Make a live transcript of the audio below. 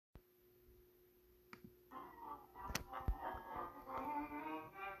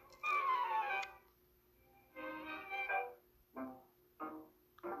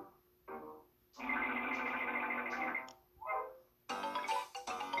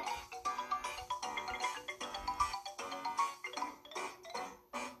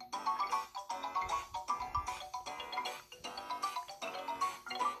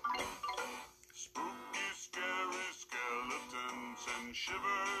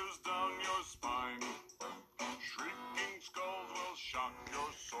shivers down your spine. Shrieking skulls will shock your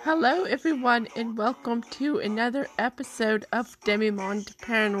soul. Hello everyone and welcome to another episode of Demimond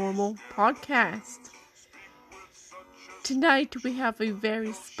Paranormal Podcast. Tonight we have a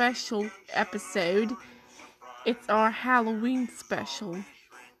very special episode. It's our Halloween special.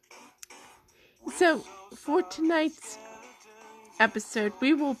 So for tonight's episode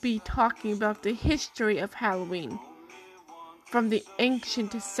we will be talking about the history of Halloween. From the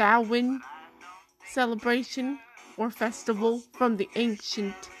ancient Samhain celebration or festival, from the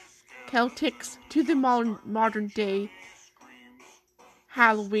ancient Celtics to the modern day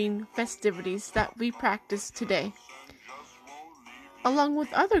Halloween festivities that we practice today, along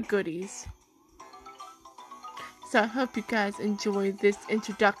with other goodies. So I hope you guys enjoy this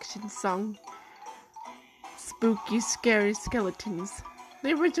introduction song, Spooky Scary Skeletons,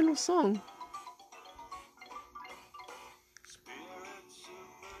 the original song.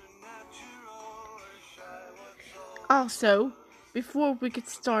 Also, before we get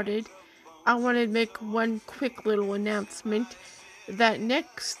started, I want to make one quick little announcement that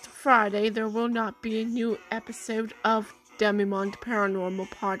next Friday there will not be a new episode of Demimond Paranormal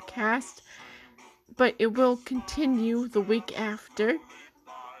Podcast, but it will continue the week after.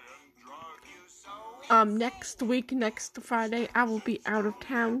 Next week, next Friday, I will be out of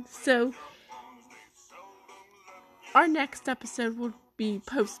town, so our next episode will be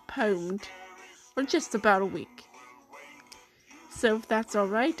postponed for just about a week. So if that's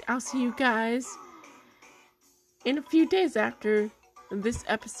alright, I'll see you guys in a few days after this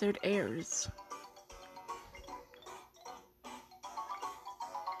episode airs.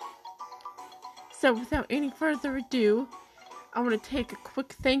 So without any further ado, I want to take a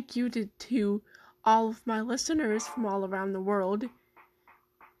quick thank you to all of my listeners from all around the world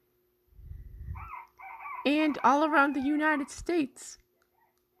and all around the United States.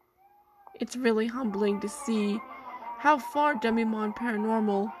 It's really humbling to see how far Demimond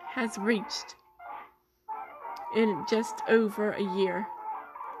Paranormal has reached in just over a year.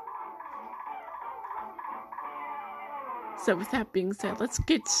 So with that being said, let's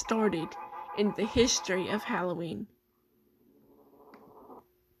get started in the history of Halloween.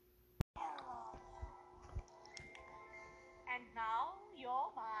 And now you're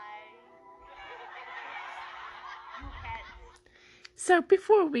mine. You had So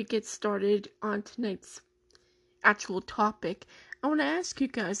before we get started on tonight's actual topic, I want to ask you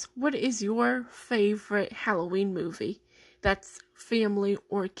guys, what is your favorite Halloween movie that's family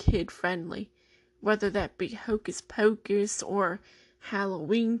or kid friendly? Whether that be Hocus Pocus or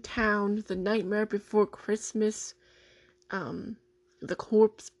Halloween Town, The Nightmare Before Christmas, The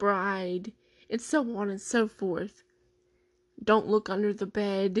Corpse Bride, and so on and so forth. Don't Look Under the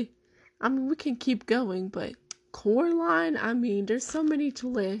Bed. I mean, we can keep going, but Coraline, I mean, there's so many to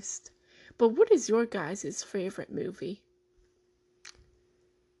list. But what is your guys' favorite movie?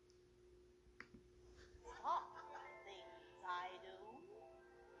 some things I do.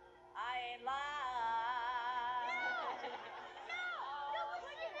 I ain't lying.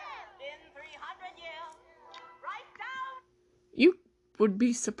 Been 300 years. Right down. You would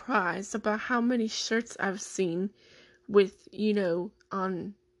be surprised about how many shirts I've seen with,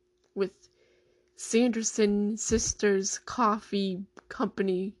 with Sanderson Sisters Coffee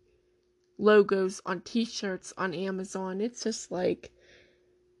Company logos on t-shirts on Amazon. It's just like,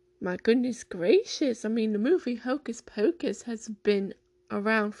 my goodness gracious. I mean, the movie Hocus Pocus has been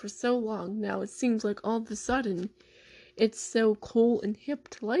around for so long now. It seems like all of a sudden it's so cool and hip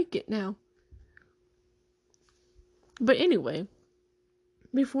to like it now. But anyway,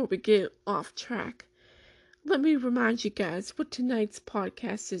 before we get off track, let me remind you guys what tonight's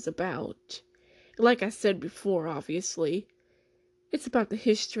podcast is about. Like I said before, obviously, it's about the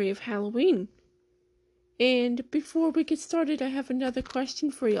history of Halloween. And before we get started, I have another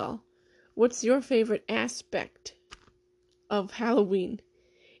question for y'all. What's your favorite aspect of Halloween?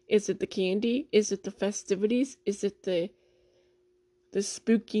 Is it the candy? Is it the festivities? Is it the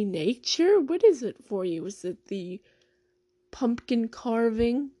spooky nature? What is it for you? Is it the pumpkin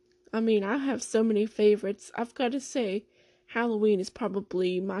carving? I mean, I have so many favorites. I've got to say, Halloween is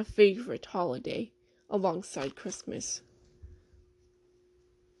probably my favorite holiday, alongside Christmas.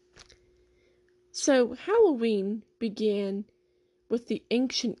 So, Halloween began with the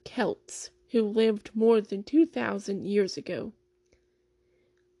ancient Celts, who lived more than 2,000 years ago.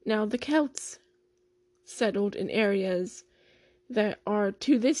 Now, the Celts settled in areas that are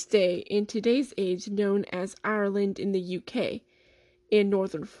to this day, in today's age, known as Ireland in the UK, in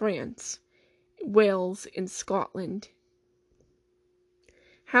northern France, Wales, and Scotland.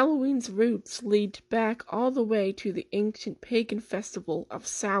 Halloween's roots lead back all the way to the ancient pagan festival of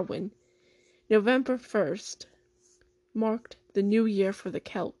Samhain. November 1st marked the new year for the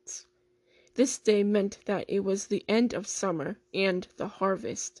Celts. This day meant that it was the end of summer and the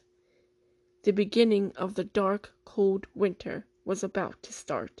harvest. The beginning of the dark, cold winter was about to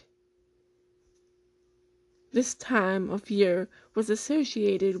start. This time of year was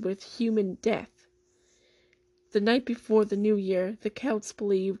associated with human death. The night before the new year, the Celts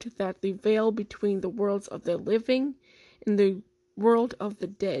believed that the veil between the worlds of the living and the world of the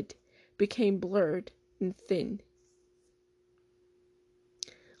dead became blurred and thin.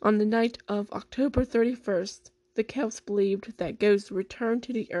 On the night of October 31st, the Celts believed that ghosts returned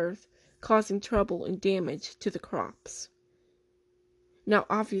to the earth, causing trouble and damage to the crops. Now,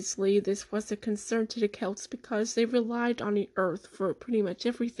 obviously, this was a concern to the Celts because they relied on the earth for pretty much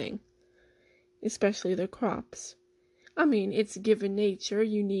everything, especially their crops. I mean, it's given nature.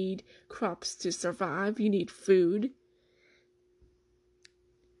 You need crops to survive. You need food.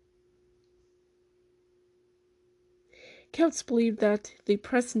 Celts believed that the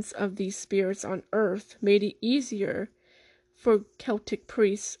presence of these spirits on earth made it easier for Celtic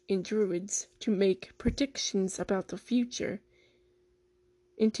priests and druids to make predictions about the future.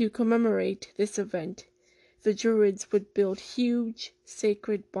 And to commemorate this event, the druids would build huge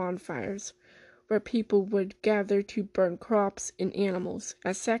sacred bonfires where people would gather to burn crops and animals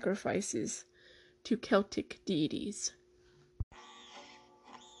as sacrifices to Celtic deities.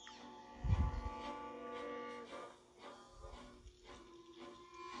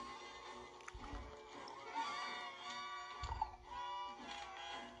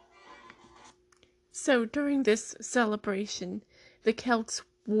 So during this celebration, the Celts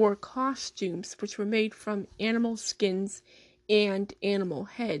wore costumes which were made from animal skins and animal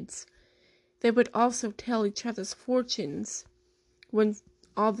heads. They would also tell each other's fortunes. When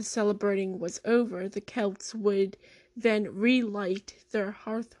all the celebrating was over, the Celts would then relight their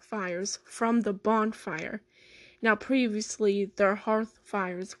hearth fires from the bonfire. Now, previously, their hearth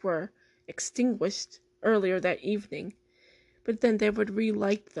fires were extinguished earlier that evening, but then they would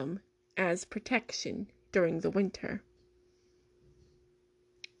relight them as protection during the winter.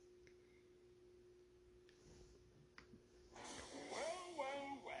 Well,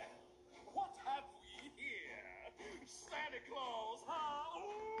 what have we here? Santa Claus, huh?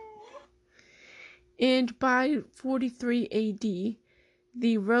 Ooh. And by 43 AD,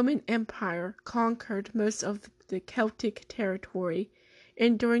 the Roman Empire conquered most of the Celtic territory,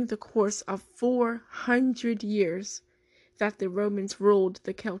 and during the course of 400 years that the Romans ruled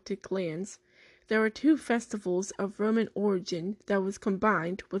the Celtic lands, there were two festivals of Roman origin that was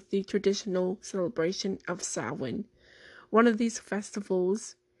combined with the traditional celebration of Samhain. One of these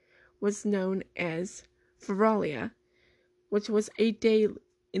festivals was known as Feralia, which was a day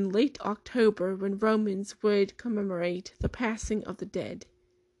in late October when Romans would commemorate the passing of the dead.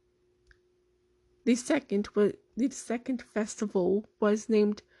 The second festival was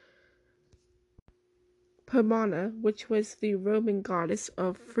named Pomona, which was the Roman goddess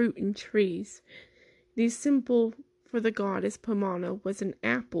of fruit and trees. The symbol for the goddess Pomona was an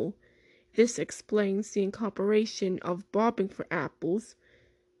apple. This explains the incorporation of bobbing for apples,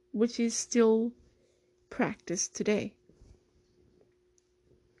 which is still practiced today.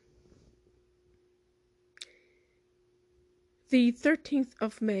 The 13th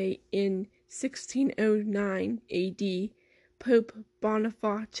of May in 1609 AD, Pope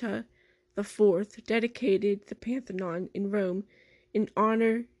Boniface IV dedicated the Pantheon in Rome in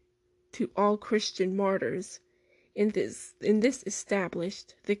honor to all Christian martyrs. In this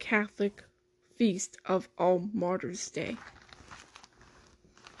established the Catholic feast of All Martyrs' Day.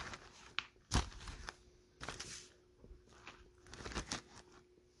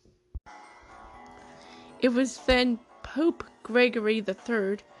 It was then Pope Gregory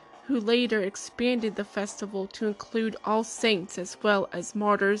III who later expanded the festival to include all saints as well as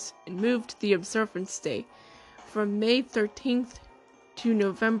martyrs and moved the observance day from May 13th to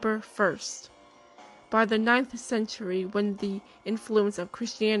November 1st. By the 9th century, when the influence of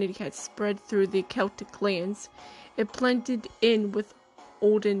Christianity had spread through the Celtic lands, it blended in with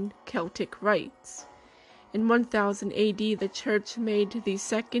olden Celtic rites. In 1000 AD, the Church made the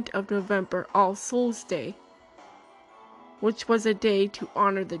 2nd of November All Souls' Day, which was a day to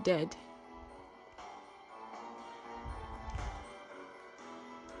honor the dead.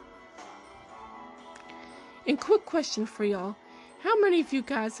 And quick question for y'all. How many of you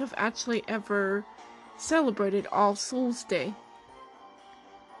guys have actually ever celebrated All Souls' Day?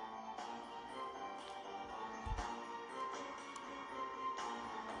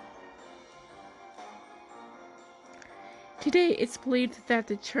 Today, it's believed that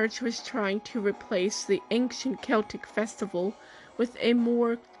the church was trying to replace the ancient Celtic festival with a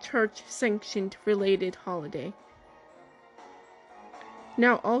more church-sanctioned related holiday.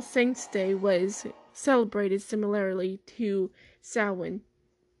 Now, All Saints' Day was celebrated similarly to Samhain,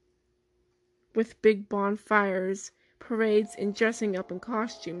 with big bonfires, parades, and dressing up in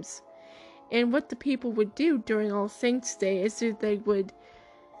costumes. And what the people would do during All Saints' Day is that they would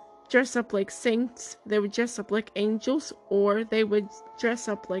dress up like saints, they would dress up like angels, or they would dress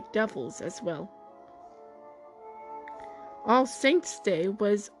up like devils as well. All Saints' Day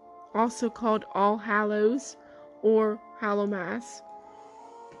was also called All Hallows or Hallowmas.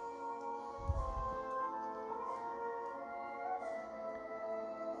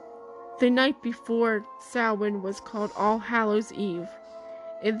 The night before Samhain was called All Hallows' Eve,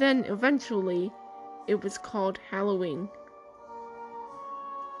 and then eventually it was called Halloween.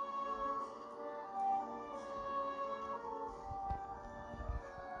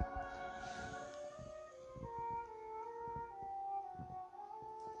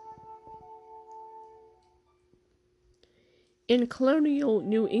 In colonial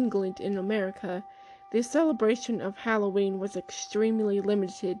New England in America, the celebration of Halloween was extremely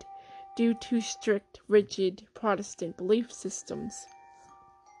limited due to strict, rigid Protestant belief systems.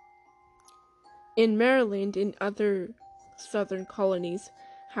 In Maryland and other southern colonies,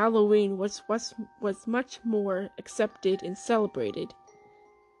 Halloween was much more accepted and celebrated.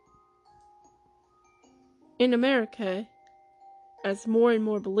 In America, as more and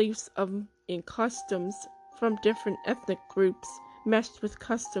more beliefs and customs from different ethnic groups meshed with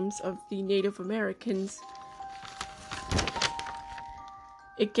customs of the Native Americans,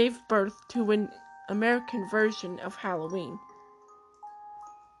 it gave birth to an American version of Halloween.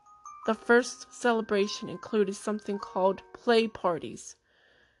 The first celebration included something called play parties.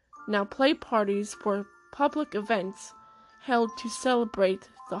 Now, play parties were public events held to celebrate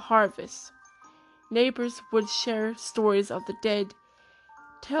the harvest. Neighbors would share stories of the dead,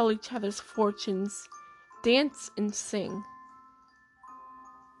 tell each other's fortunes, dance and sing.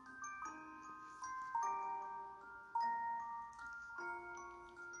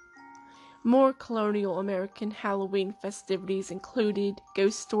 More colonial American Halloween festivities included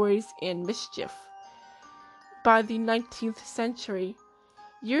ghost stories and mischief. By the 19th century,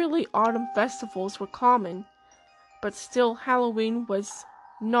 yearly autumn festivals were common, but still Halloween was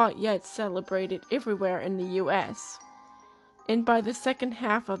not yet celebrated everywhere in the U.S. And by the second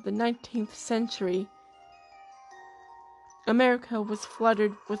half of the 19th century, America was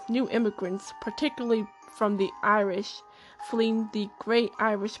flooded with new immigrants, particularly from the Irish, fleeing the Great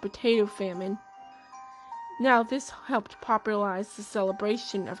Irish Potato Famine. Now, this helped popularize the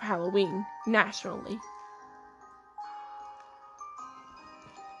celebration of Halloween nationally.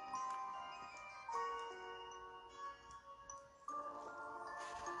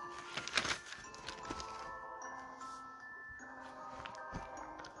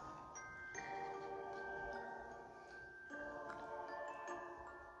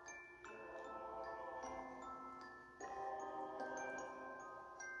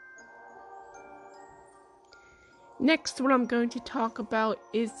 Next, what I'm going to talk about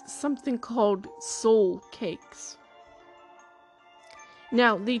is something called soul cakes.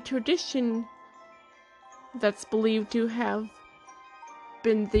 Now, the tradition that's believed to have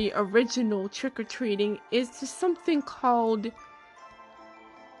been the original trick-or-treating is something called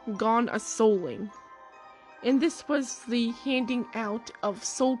gone a-souling. And this was the handing out of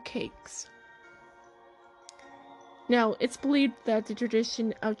soul cakes. Now, it's believed that the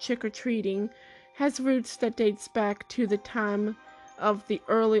tradition of trick-or-treating has roots that dates back to the time of the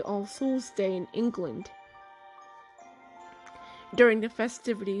early All Souls' Day in England. During the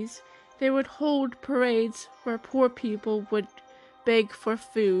festivities, they would hold parades where poor people would beg for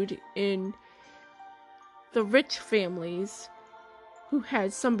food, and the rich families who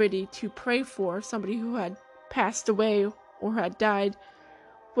had somebody to pray for, somebody who had passed away or had died,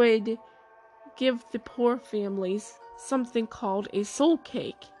 would give the poor families something called a soul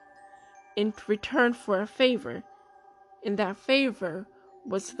cake in return for a favor, and that favor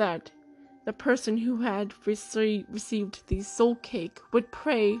was that the person who had received the soul cake would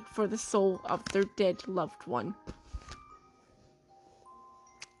pray for the soul of their dead loved one.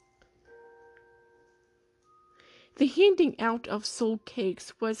 The handing out of soul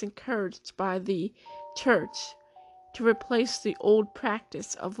cakes was encouraged by the church to replace the old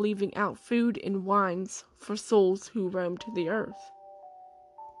practice of leaving out food and wines for souls who roamed the earth.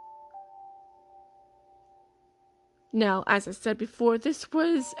 Now, as I said before, this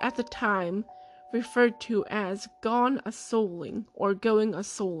was at the time referred to as gone a-souling or going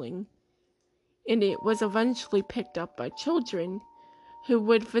a-souling. and it was eventually picked up by children who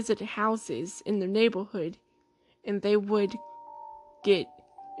would visit houses in their neighborhood, and they would get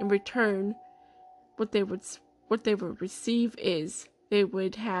in return what they would receive is they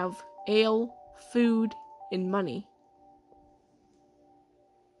would have ale, food, and money.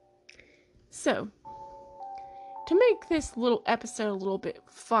 So, to make this little episode a little bit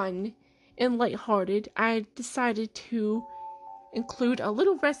fun and lighthearted, I decided to include a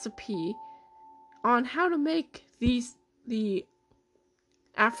little recipe on how to make the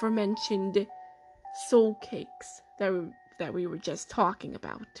aforementioned soul cakes that we were just talking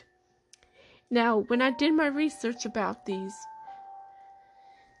about. Now, when I did my research about these,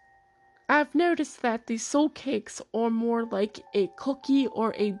 I've noticed that the soul cakes are more like a cookie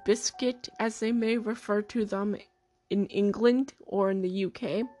or a biscuit, as they may refer to them in England or in the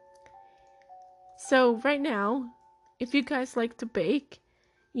UK. So right now, if you guys like to bake,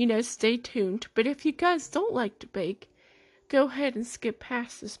 stay tuned. But if you guys don't like to bake, go ahead and skip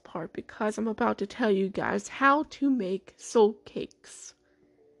past this part, because I'm about to tell you guys how to make soul cakes.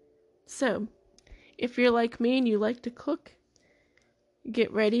 So, if you're like me and you like to cook,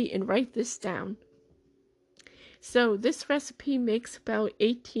 get ready and write this down. So this recipe makes about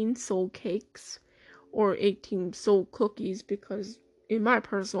 18 soul cakes, or 18 soul cookies, because in my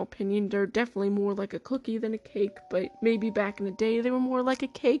personal opinion, they're definitely more like a cookie than a cake, but maybe back in the day they were more like a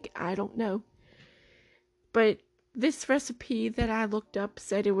cake, I don't know. But this recipe that I looked up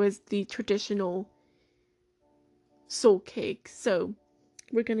said it was the traditional soul cake, so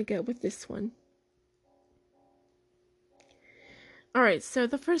we're gonna go with this one. Alright, so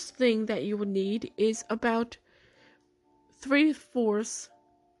the first thing that you will need is about 3/4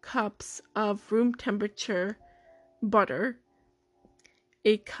 cups of room temperature butter,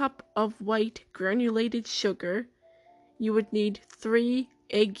 a cup of white granulated sugar. You would need 3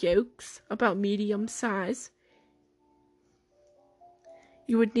 egg yolks, about medium size.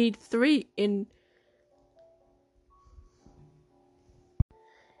 You would need 3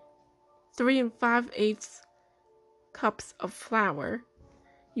 5/8 cups of flour.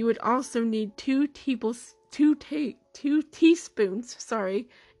 You would also need 2 teaspoons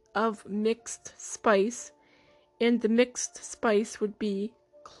of mixed spice, and the mixed spice would be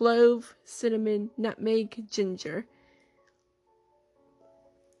clove, cinnamon, nutmeg, ginger.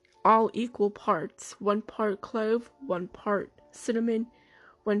 All equal parts, 1 part clove, 1 part cinnamon,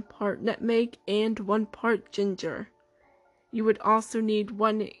 1 part nutmeg, and 1 part ginger. You would also need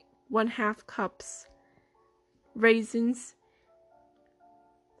 1/2 cups raisins,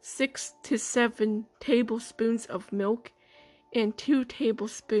 6 to 7 tablespoons of milk, and 2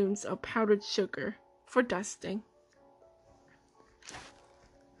 tablespoons of powdered sugar for dusting.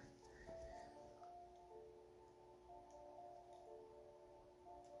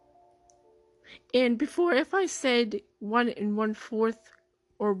 And before, if I said 1 1/4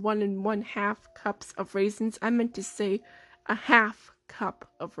 or 1 1/2 cups of raisins, I meant to say a 1/2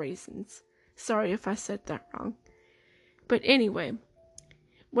 cup of raisins. Sorry if I said that wrong. But anyway,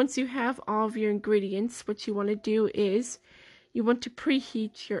 once you have all of your ingredients, what you want to do is you want to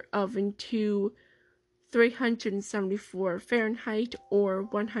preheat your oven to 374 Fahrenheit or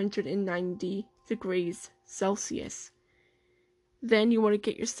 190 degrees Celsius. Then you want to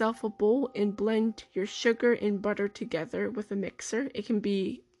get yourself a bowl and blend your sugar and butter together with a mixer. It can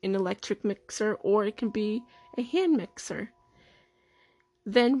be an electric mixer or it can be a hand mixer.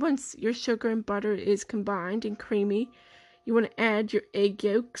 Then once your sugar and butter is combined and creamy, you want to add your egg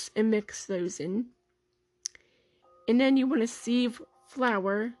yolks and mix those in. And then you want to sieve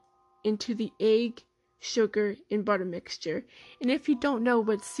flour into the egg, sugar, and butter mixture. And if you don't know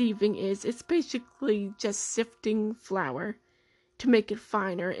what sieving is, it's basically just sifting flour to make it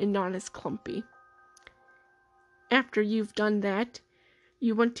finer and not as clumpy. After you've done that,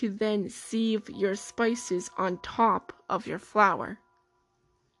 you want to then sieve your spices on top of your flour.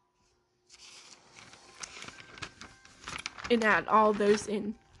 And add all those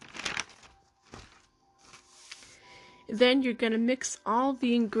in. Then you're going to mix all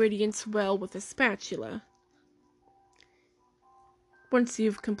the ingredients well with a spatula. Once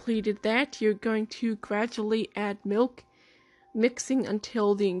you've completed that, you're going to gradually add milk, mixing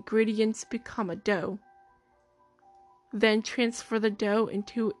until the ingredients become a dough. Then transfer the dough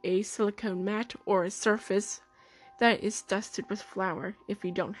into a silicone mat or a surface that is dusted with flour. If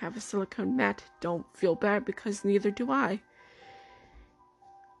you don't have a silicone mat, don't feel bad because neither do I.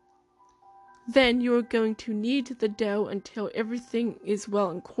 Then you're going to knead the dough until everything is well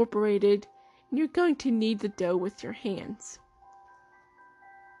incorporated, and you're going to knead the dough with your hands.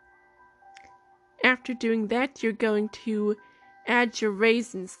 After doing that, you're going to add your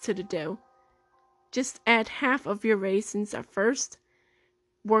raisins to the dough. just add half of your raisins at first,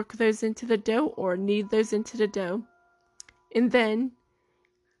 work those into the dough or knead those into the dough, and then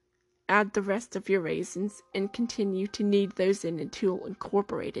add the rest of your raisins and continue to knead those in until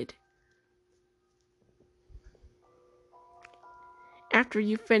incorporated. After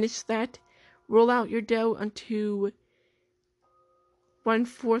you finish that, roll out your dough unto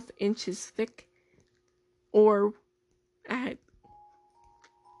 1/4 inches thick, and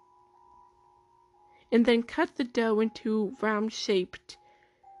then cut the dough with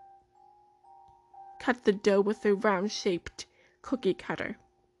a round-shaped cookie cutter.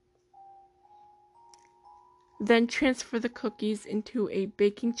 Then transfer the cookies into a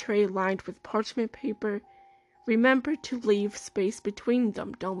baking tray lined with parchment paper. Remember to leave space between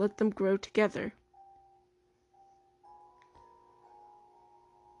them. Don't let them grow together.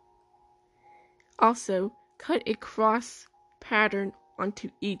 Also, cut a cross pattern onto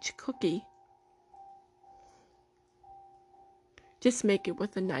each cookie. Just make it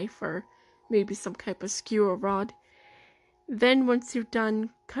with a knife or maybe some type of skewer rod. Then once you're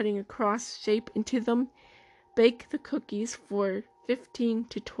done cutting a cross shape into them, bake the cookies for 15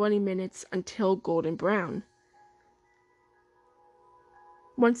 to 20 minutes until golden brown.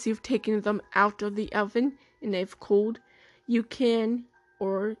 Once you've taken them out of the oven and they've cooled, you can,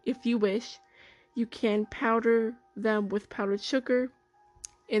 or if you wish, you can powder them with powdered sugar,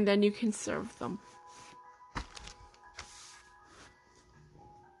 and then you can serve them.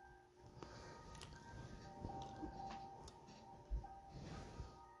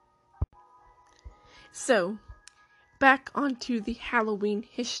 So, back onto the Halloween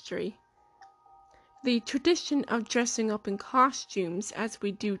history. The tradition of dressing up in costumes, as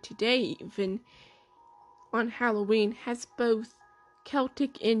we do today even on Halloween, has both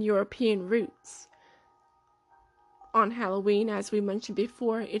Celtic and European roots. On Halloween, as we mentioned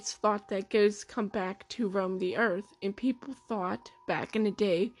before, it's thought that ghosts come back to roam the earth, and people thought, back in the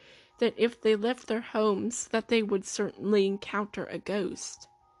day, that if they left their homes, that they would certainly encounter a ghost.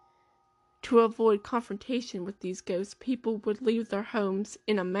 To avoid confrontation with these ghosts, people would leave their homes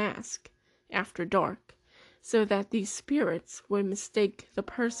in a mask after dark, so that these spirits would mistake the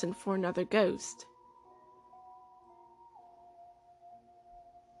person for another ghost.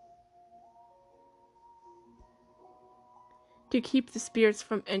 To keep the spirits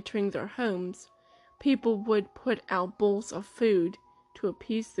from entering their homes, people would put out bowls of food to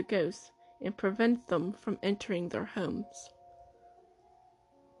appease the ghosts and prevent them from entering their homes.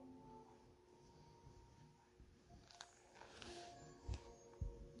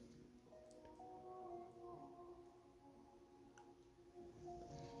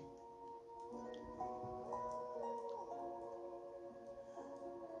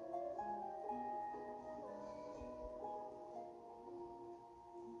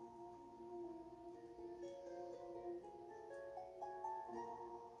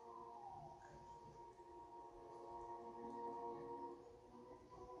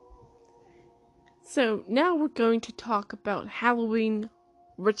 So now we're going to talk about Halloween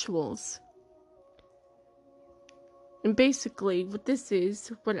rituals. And basically what this is,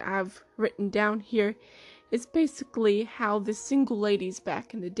 what I've written down here, is basically how the single ladies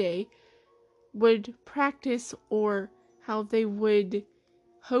back in the day would practice, or how they would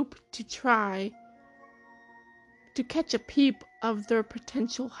hope to try to catch a peep of their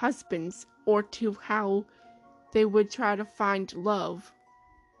potential husbands, or to how they would try to find love.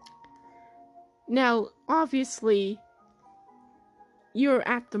 Now, obviously, you're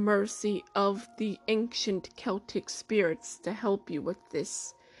at the mercy of the ancient Celtic spirits to help you with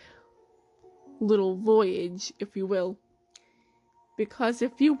this little voyage, if you will. Because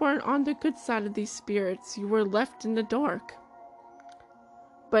if you weren't on the good side of these spirits, you were left in the dark.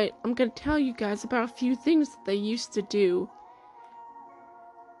 But I'm going to tell you guys about a few things that they used to do.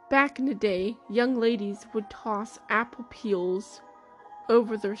 Back in the day, young ladies would toss apple peels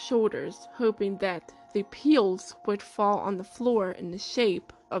over their shoulders, hoping that the peels would fall on the floor in the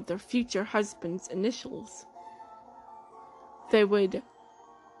shape of their future husband's initials. They would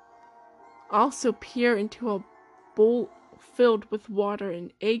also peer into a bowl filled with water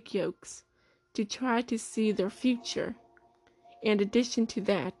and egg yolks to try to see their future. In addition to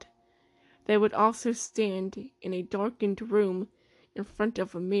that, they would also stand in a darkened room in front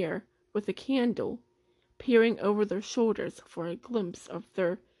of a mirror with a candle, peering over their shoulders for a glimpse of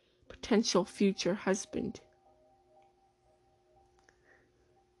their potential future husband.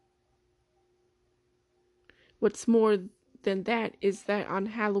 What's more than that is that on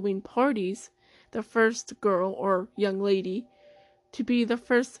Halloween parties, the first girl or young lady to be the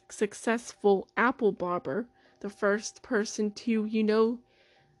first successful apple barber, the first person to,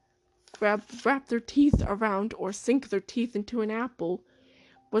 wrap their teeth around or sink their teeth into an apple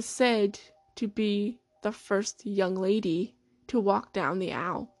was said to be the first young lady to walk down the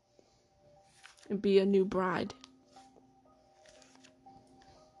aisle and be a new bride.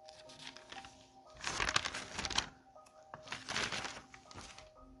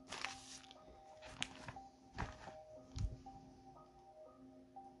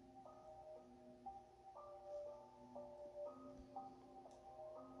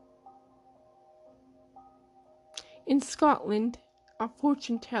 In Scotland, a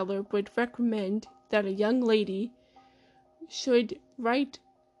fortune teller would recommend that a young lady should write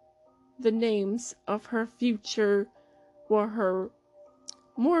the names of her future, or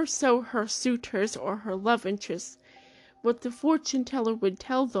more so her suitors or her love interests. What the fortune teller would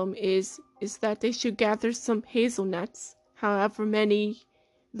tell them is that they should gather some hazelnuts, however many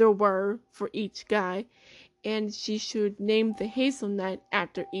there were for each guy, and she should name the hazelnut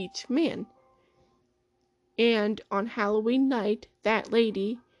after each man. And on Halloween night, that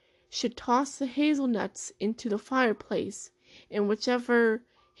lady should toss the hazelnuts into the fireplace, and whichever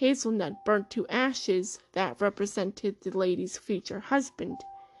hazelnut burnt to ashes, that represented the lady's future husband.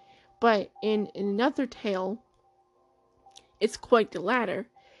 But in another tale, it's quite the latter.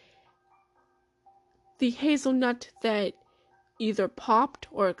 The hazelnut that either popped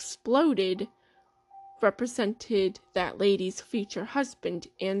or exploded represented that lady's future husband,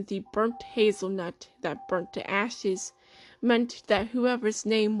 and the burnt hazelnut that burnt to ashes meant that whoever's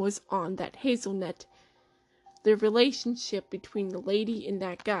name was on that hazelnut, the relationship between the lady and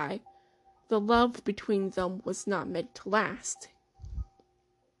that guy, the love between them was not meant to last.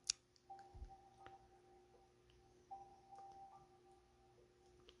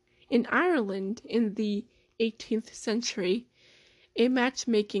 In Ireland, in the 18th century, a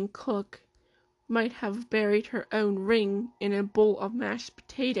matchmaking cook might have buried her own ring in a bowl of mashed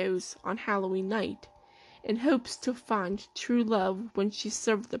potatoes on Halloween night, in hopes to find true love when she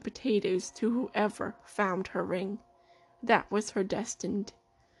served the potatoes to whoever found her ring. That was her destined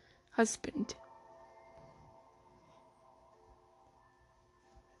husband.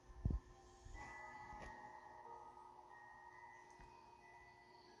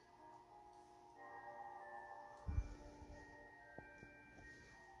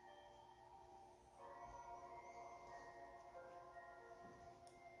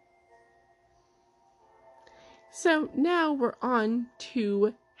 So now we're on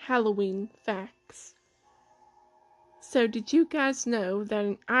to Halloween facts. So did you guys know that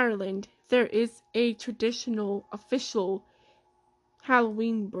in Ireland there is a traditional official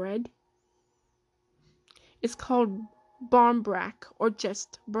Halloween bread? It's called barmbrack or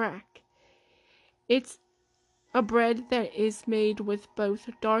just brack. It's a bread that is made with both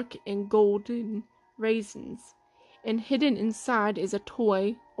dark and golden raisins, and hidden inside is a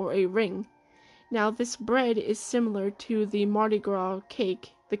toy or a ring. Now this bread is similar to the Mardi Gras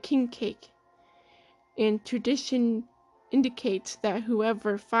cake, the king cake, and tradition indicates that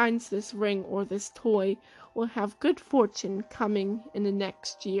whoever finds this ring or this toy will have good fortune coming in the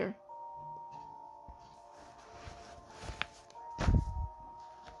next year.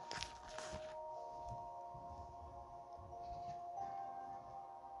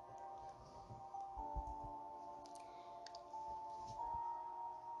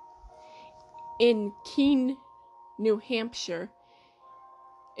 In Keene, New Hampshire,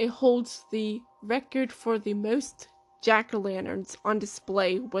 it holds the record for the most jack-o'-lanterns on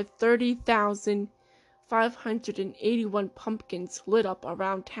display, with 30,581 pumpkins lit up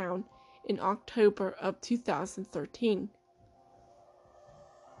around town in October of 2013.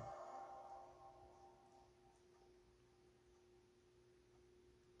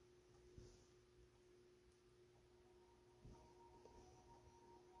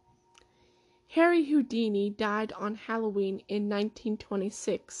 Harry Houdini died on Halloween in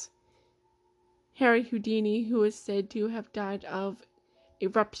 1926. Harry Houdini, who is said to have died of a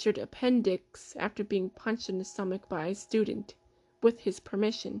ruptured appendix after being punched in the stomach by a student, with his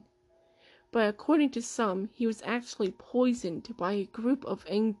permission. But according to some, he was actually poisoned by a group of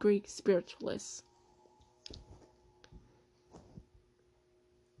angry spiritualists.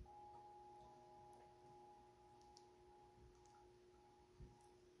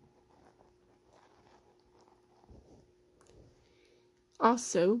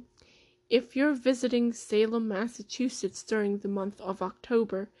 Also, if you're visiting Salem, Massachusetts during the month of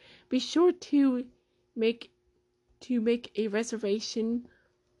October, be sure to make a reservation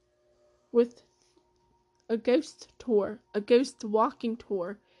with a ghost tour, a ghost walking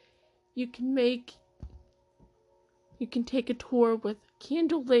tour. You can take a tour with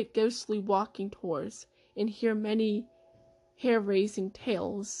candlelit ghostly walking tours and hear many hair-raising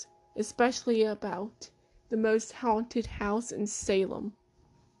tales especially about the most haunted house in Salem.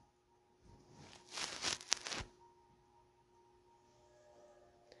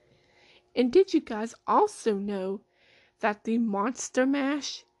 And did you guys also know that the Monster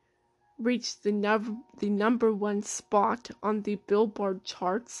Mash reached the number one spot on the Billboard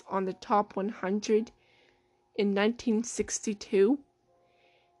charts on the top 100 in 1962?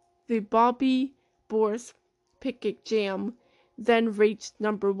 The Bobby Boris Pickett Jam then reached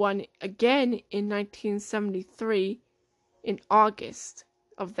number one again in 1973 in August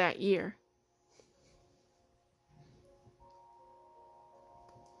of that year.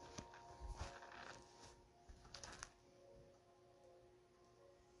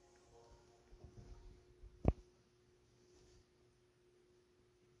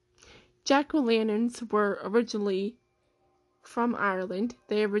 Jack-o'-lanterns were originally from Ireland.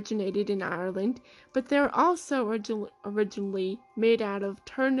 They originated in Ireland, but they were also originally made out of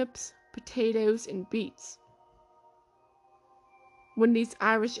turnips, potatoes, and beets. When these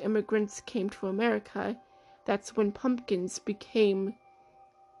Irish immigrants came to America, that's when pumpkins became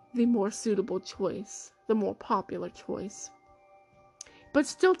the more suitable choice, the more popular choice. But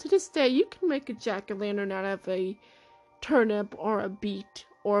still to this day, you can make a jack-o'-lantern out of a turnip or a beet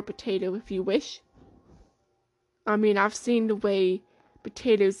or a potato if you wish. I mean, I've seen the way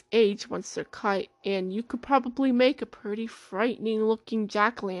potatoes age once they're cut, and you could probably make a pretty frightening looking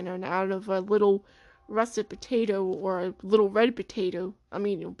jack-o'-lantern out of a little russet potato or a little red potato. I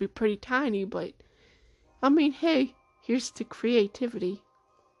mean, it would be pretty tiny, but I mean, hey, here's the creativity.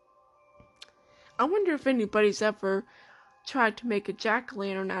 I wonder if anybody's ever tried to make a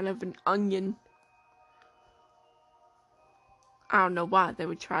jack-o'-lantern out of an onion. I don't know why they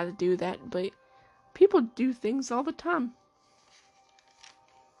would try to do that, but people do things all the time.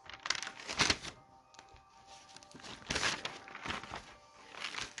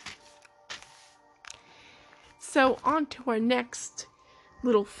 So on to our next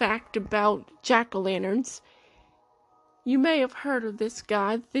little fact about jack-o'-lanterns. You may have heard of this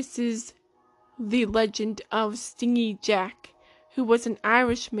guy. This is the legend of Stingy Jack, who was an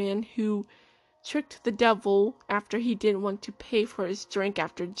Irishman who tricked the devil after he didn't want to pay for his drink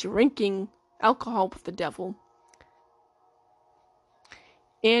after drinking alcohol with the devil.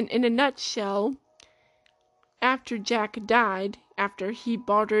 And in a nutshell, after Jack died, after he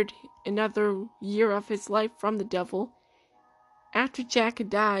bartered another year of his life from the devil, after Jack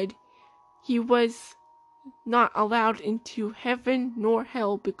died, he was not allowed into heaven nor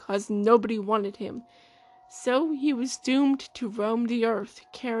hell because nobody wanted him. So he was doomed to roam the earth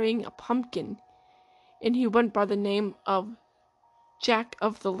carrying a pumpkin, and he went by the name of Jack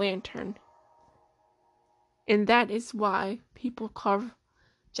of the Lantern. And that is why people carve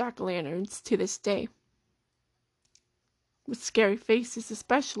jack-o'-lanterns to this day, with scary faces,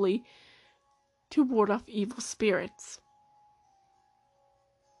 especially to ward off evil spirits.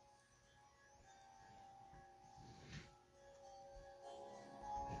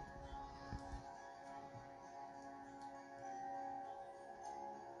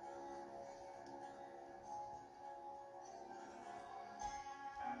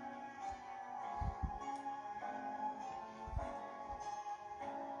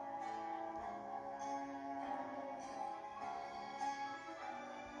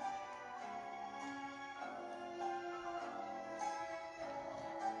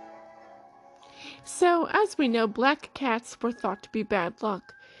 So, as we know, black cats were thought to be bad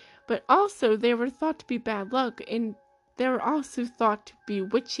luck, but also they were thought to be bad luck, and they were also thought to be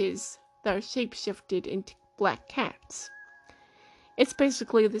witches that are shapeshifted into black cats. It's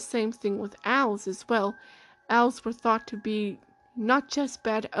basically the same thing with owls as well. Owls were thought to be not just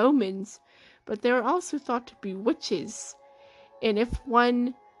bad omens, but they were also thought to be witches, and if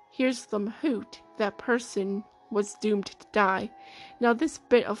one hears them hoot, that person was doomed to die. Now, this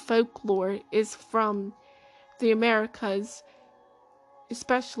bit of folklore is from the Americas,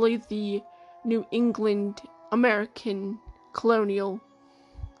 especially the New England American colonial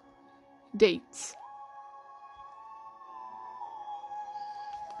dates.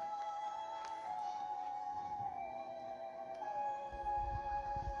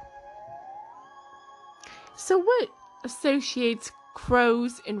 So what associates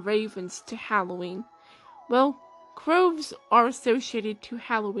crows and ravens to Halloween? Well, crows are associated to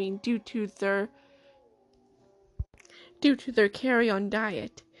Halloween due to their carrion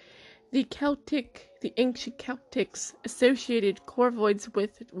diet. The ancient Celtics associated corvoids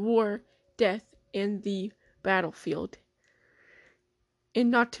with war, death, and the battlefield.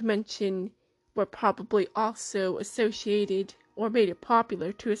 And not to mention, were probably also associated or made it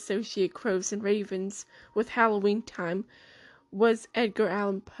popular to associate crows and ravens with Halloween time was Edgar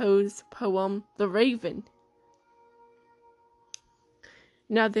Allan Poe's poem The Raven.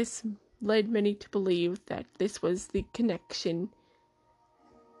 Now this led many to believe that this was the connection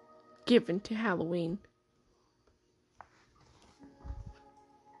given to Halloween.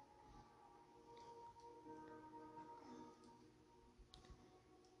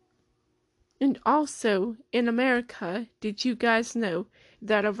 And also, in America, did you guys know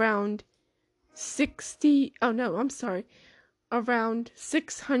that around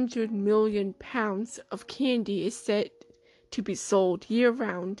 600 million pounds of candy is said to be sold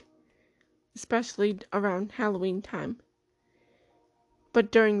year-round, especially around Halloween time.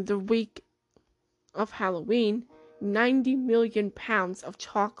 But during the week of Halloween, 90 million pounds of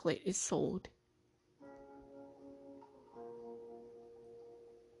chocolate is sold.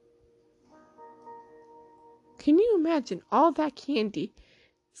 Can you imagine all that candy?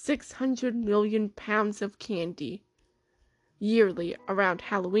 600 million pounds of candy yearly around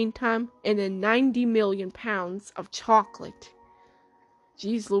Halloween time, and then 90 million pounds of chocolate.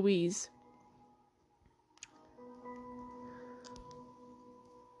 Jeez Louise.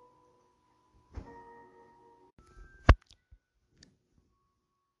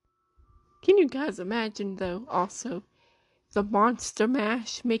 Can you guys imagine, though, also, the Monster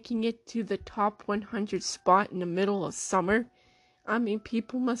Mash making it to the top 100 spot in the middle of summer? I mean,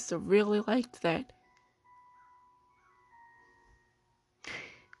 people must have really liked that.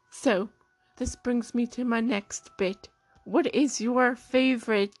 So, this brings me to my next bit. What is your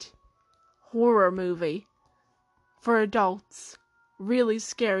favorite horror movie for adults? Really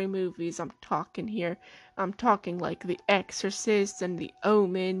scary movies I'm talking here. I'm talking like The Exorcist and The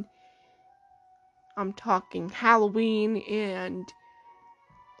Omen. I'm talking Halloween and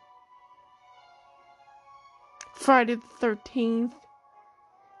Friday the 13th,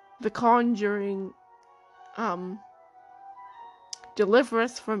 The Conjuring, Deliver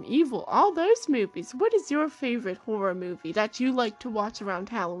Us from Evil, all those movies. What is your favorite horror movie that you like to watch around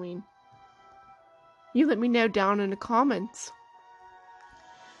Halloween? You let me know down in the comments.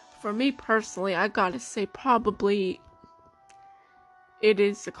 For me personally, I gotta say probably it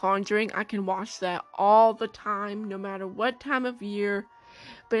is The Conjuring. I can watch that all the time, no matter what time of year.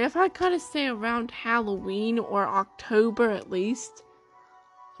 But if I gotta say around Halloween or October at least,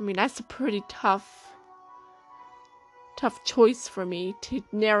 I mean, that's a pretty tough choice for me to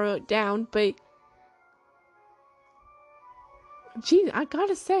narrow it down. But, geez, I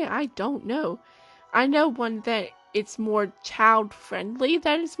gotta say, I don't know. I know one that it's more child-friendly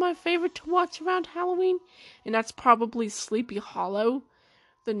that is my favorite to watch around Halloween, and that's probably Sleepy Hollow,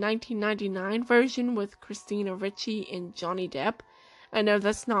 the 1999 version with Christina Ricci and Johnny Depp. I know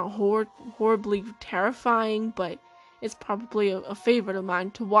that's not horribly terrifying, but it's probably a favorite of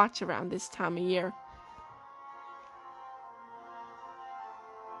mine to watch around this time of year.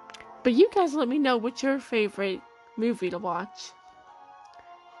 But you guys let me know what's your favorite movie to watch.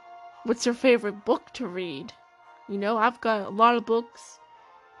 What's your favorite book to read? You know, I've got a lot of books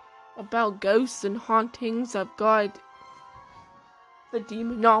about ghosts and hauntings. I've got The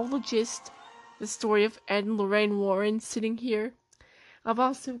Demonologist, the story of Ed and Lorraine Warren sitting here. I've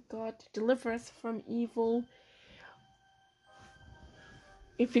also got Deliver Us from Evil.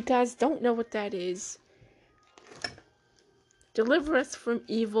 If you guys don't know what that is, Deliver Us from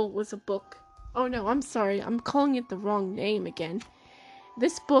Evil was a book. Oh no, I'm sorry, I'm calling it the wrong name again.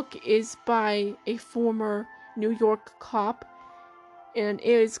 This book is by a former New York cop, and it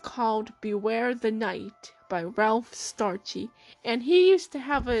is called Beware the Night by Ralph Starchy. And he used to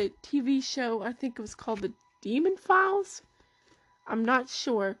have a TV show, I think it was called The Demon Files? I'm not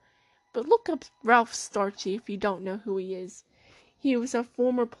sure, but look up Ralph Starchy if you don't know who he is. He was a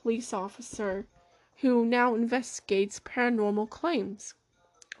former police officer who now investigates paranormal claims.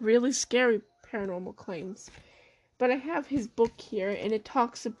 Really scary paranormal claims. But I have his book here, and it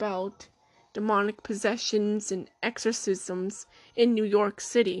talks about demonic possessions and exorcisms in New York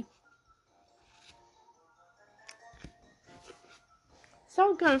City. So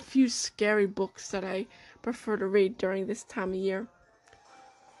I've got a few scary books that I prefer to read during this time of year.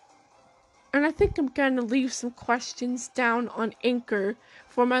 And I think I'm going to leave some questions down on Anchor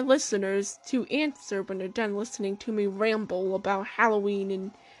for my listeners to answer when they're done listening to me ramble about Halloween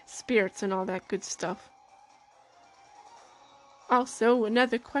and spirits and all that good stuff. Also,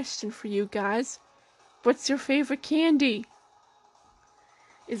 another question for you guys. What's your favorite candy?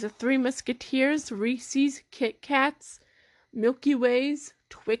 Is it Three Musketeers, Reese's, Kit Kats, Milky Ways,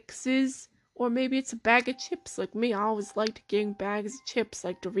 Twixes, or maybe it's a bag of chips like me? I always liked getting bags of chips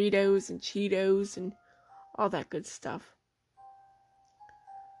like Doritos and Cheetos and all that good stuff.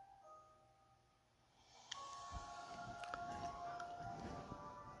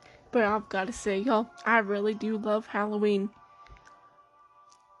 But I've got to say, y'all, I really do love Halloween.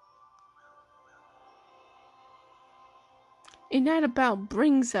 And that about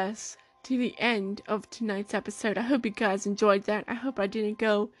brings us to the end of tonight's episode. I hope you guys enjoyed that. I hope I didn't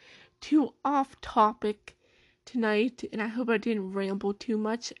go too off topic tonight, and I hope I didn't ramble too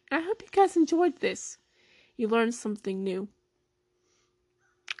much. And I hope you guys enjoyed this. You learned something new.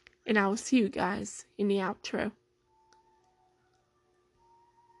 And I will see you guys in the outro.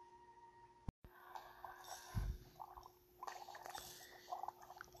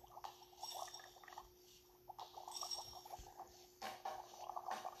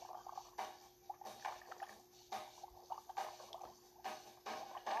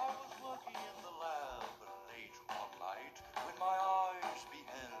 I was working in the lab late one night when my eyes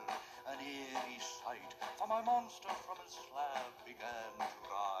beheld an eerie sight. For my monster from his slab began to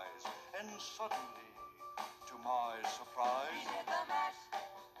rise, and suddenly, to my surprise,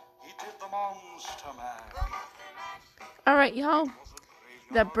 he did the monster mash. Alright, y'all.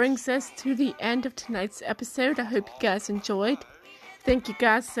 That brings us to the end of tonight's episode. I hope you guys enjoyed. Thank you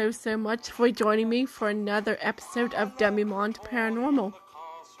guys so much for joining me for another episode of Demi-Monde Paranormal.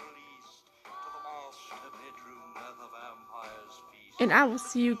 And I will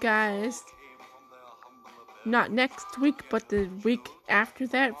see you guys not next week, but the week after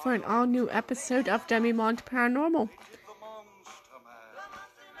that for an all-new episode of Demi-Monde Paranormal.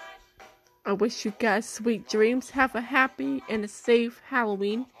 I wish you guys sweet dreams. Have a happy and a safe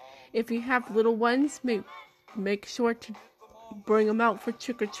Halloween. If you have little ones, make sure to bring them out for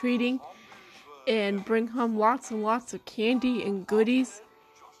trick-or-treating. And bring home lots and lots of candy and goodies.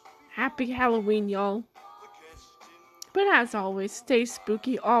 Happy Halloween, y'all. But as always, stay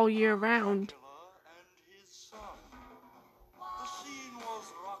spooky all year round.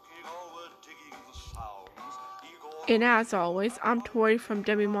 And as always, I'm Tori from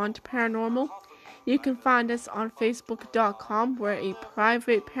Demi-Monde Paranormal. You can find us on Facebook.com. We're a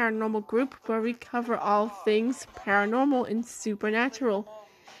private paranormal group where we cover all things paranormal and supernatural.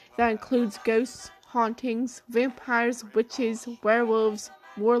 That includes ghosts, hauntings, vampires, witches, werewolves,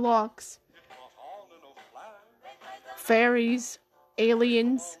 warlocks, fairies,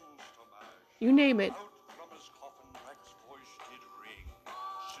 aliens, you name it.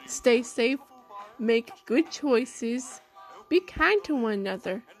 Stay safe, make good choices, be kind to one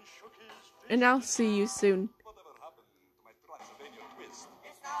another, and I'll see you soon.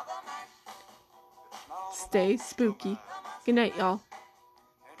 Stay spooky. Good night, y'all.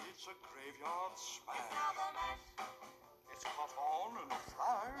 And it's a graveyard smash. It's caught on in a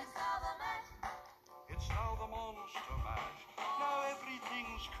flash. It's now the monster mash. Now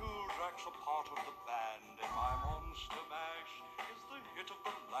everything's cool. Drax a part of the band, and my monster mash is the hit of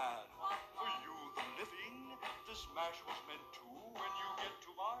the land. For you, the living, this mash was meant to. When you get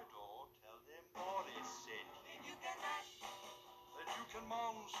to my door, tell them Boris said. Then you can mash. Then you can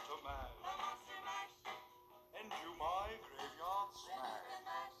monster mash.